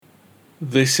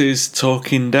This is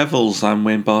Talking Devils. I'm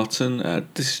Wayne Barton.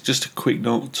 This is just a quick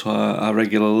note to our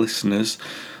regular listeners.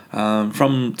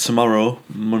 From tomorrow,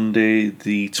 Monday,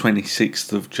 the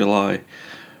 26th of July,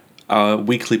 our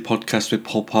weekly podcast with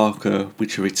Paul Parker,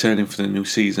 which are returning for the new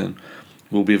season,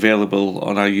 will be available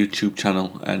on our YouTube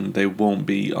channel, and they won't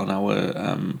be on our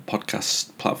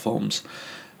podcast platforms.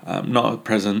 Not at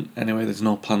present, anyway. There's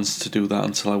no plans to do that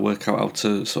until I work out how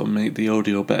to sort of make the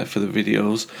audio better for the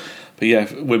videos. But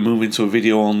yeah, we're moving to a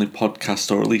video-only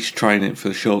podcast, or at least trying it for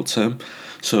the short term.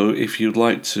 So if you'd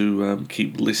like to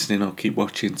keep listening or keep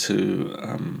watching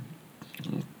to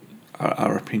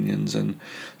our opinions and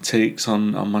takes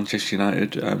on Manchester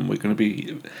United, we're going to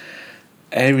be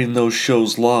airing those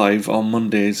shows live on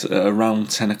Mondays at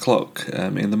around 10 o'clock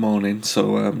in the morning.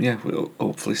 So we'll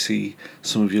hopefully see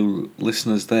some of you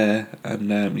listeners there.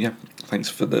 And thanks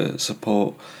for the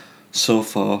support so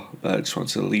far. I just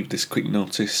wanted to leave this quick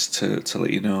notice to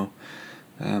let you know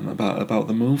about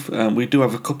the move. We do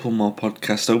have a couple more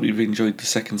podcasts. I hope you've enjoyed the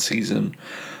second season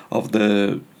of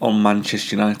the On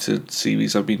Manchester United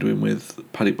series I've been doing with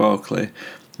Paddy Barclay.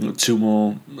 Two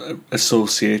more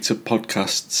associated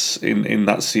podcasts in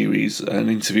that series: an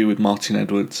interview with Martin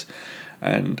Edwards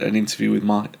and an interview with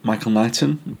Michael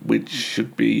Knighton, which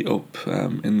should be up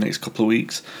in the next couple of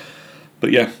weeks.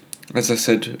 But yeah, as I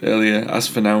said earlier, as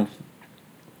for now,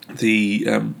 the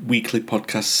weekly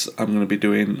podcasts I'm going to be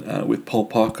doing with Paul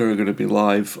Parker are going to be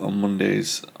live on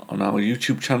Mondays on our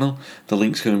YouTube channel. The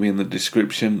link's going to be in the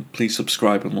description. Please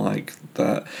subscribe and like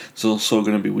that. There's also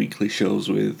going to be weekly shows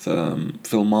with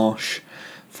Phil Marsh,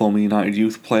 former United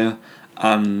youth player,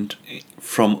 and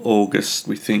from August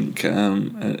we think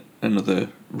another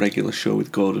regular show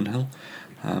with Gordon Hill.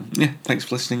 Thanks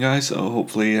for listening, guys. I'll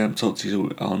hopefully talk to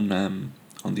you on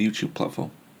the YouTube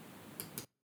platform.